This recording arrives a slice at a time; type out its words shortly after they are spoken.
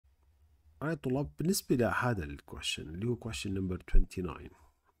alright طلاب بالنسبة لهذا الكويشن اللي هو question number 29.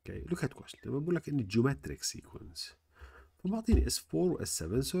 okay look at question لما بقول لك in geometric sequence فمعطيني S4 و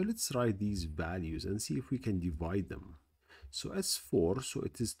S7, so let's write these values and see if we can divide them. So S4, so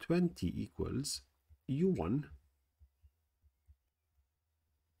it is 20 equals U1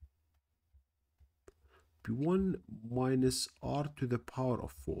 P1 minus R to the power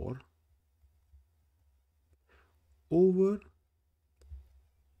of 4 over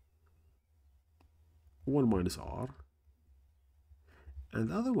 1 minus R, and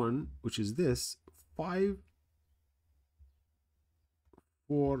the other one, which is this 5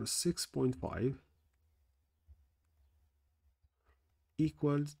 for 6.5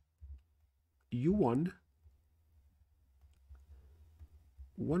 equals U1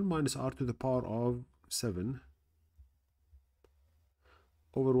 1 minus R to the power of 7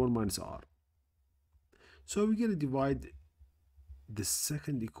 over 1 minus R. So we're going to divide the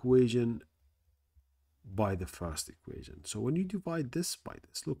second equation by the first equation. So when you divide this by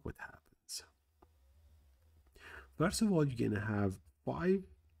this, look what happens. First of all, you're going to have 5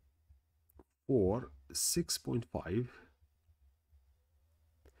 for 6.5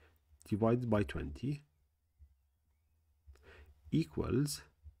 divided by 20 equals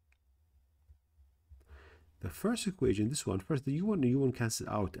the first equation, this one, first the U1 and U1 cancel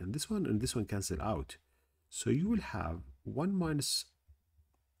out, and this one cancel out. So you will have 1 minus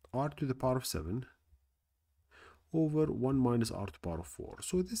R to the power of 7 over 1 minus R to the power of 4.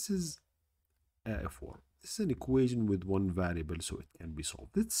 So this is 4. This is an equation with one variable, so it can be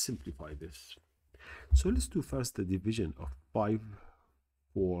solved. Let's simplify this. So let's do first the division of 5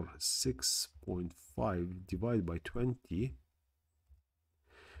 for 6.5 divided by 20.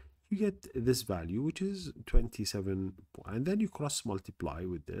 You get this value, which is 27, and then you cross multiply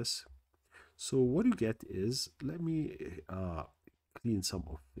with this. So what you get is, let me clean some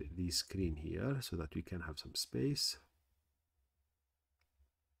of the screen here so that we can have some space.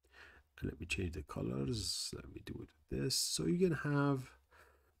 And let me change the colors. Let me do it with this. So you're gonna have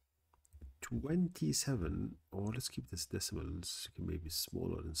 27, or let's keep this decimals, maybe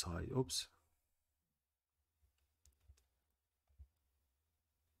smaller inside. Oops.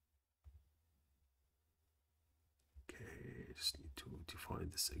 Just need to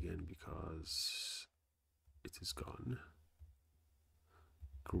define this again because it is gone.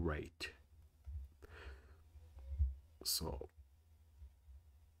 Great. So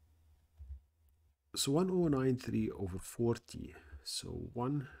 1093 over 40. So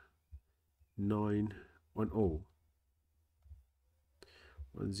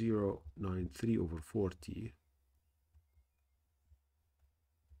 1093 over 40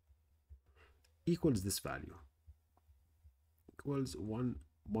 equals this value. Equals 1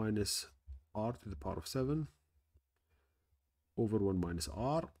 minus R to the power of 7 over 1 minus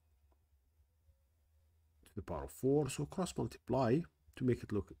R to the power of 4. So cross multiply to make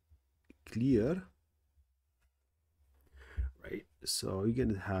it look clear, right? So you're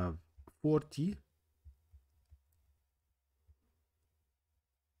going to have 40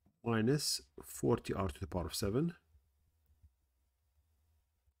 minus 40R to the power of 7,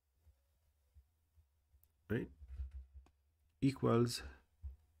 right? Equals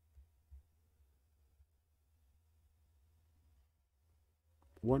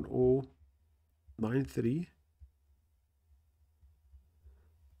 1093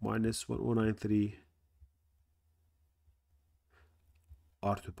 minus 1093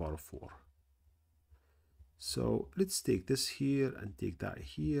 R to the power of 4. So let's take this here and take that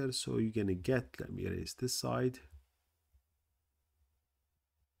here. So you're gonna get, let me erase this side.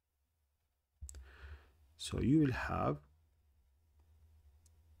 So you will have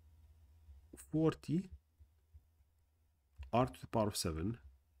 40 R to the power of 7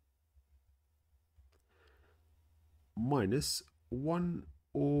 minus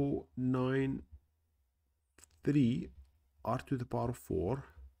 1093 R to the power of 4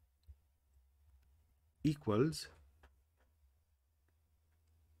 equals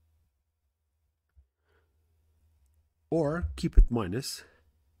or keep it minus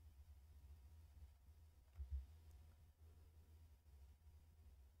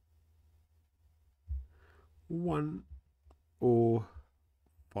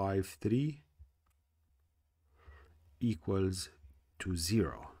 1053 equals to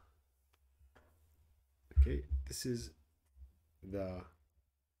 0. Okay, this is the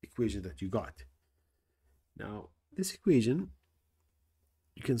equation that you got. Now this equation,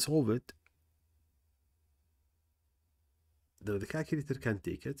 you can solve it. The calculator can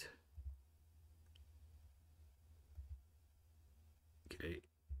take it. Okay,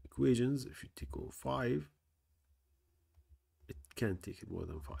 equations, if you take 5, it can't take it more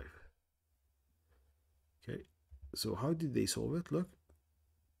than 5. Okay, so how did they solve it? Look.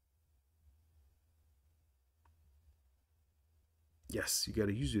 Yes, you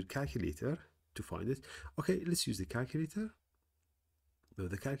gotta use your calculator to find it. Okay, let's use the calculator. Now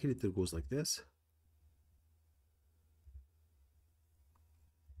the calculator goes like this.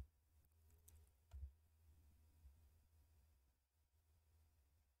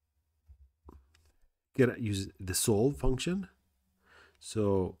 Gotta use the solve function.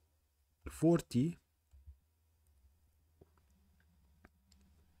 So 40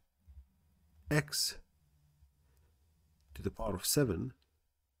 x to the power of 7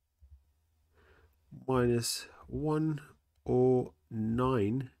 minus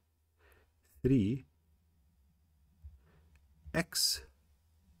 1093 x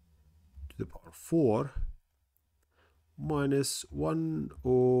to the power of 4 minus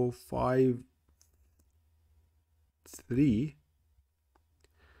 1053.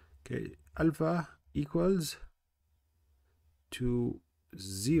 Okay, alpha equals to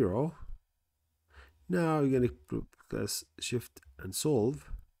 0. Now you're going to press shift and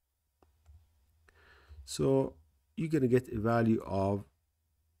solve. So you're going to get a value of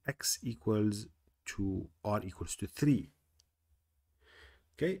x equals to r equals to 3.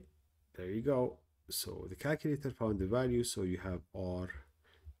 Okay, there you go. So the calculator found the value, so you have r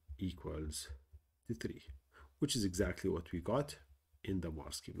equals to 3, which is exactly what we got in the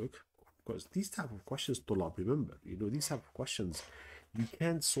mark scheme. Look, because these type of questions, Tulab, remember, these type of questions, you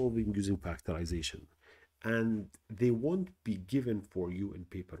can't solve them using factorization. And they won't be given for you in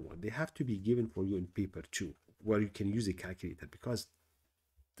paper 1. They have to be given for you in paper 2, where you can use a calculator, because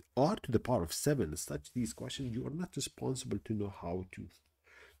r to the power of 7, such these questions, you are not responsible to know how to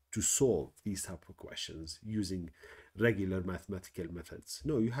solve these type of questions using regular mathematical methods.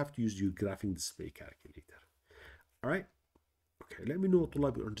 No, you have to use your graphing display calculator. All right. Okay, let me know,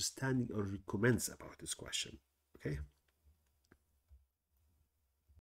 Tulab, your understanding or comments about this question. Okay.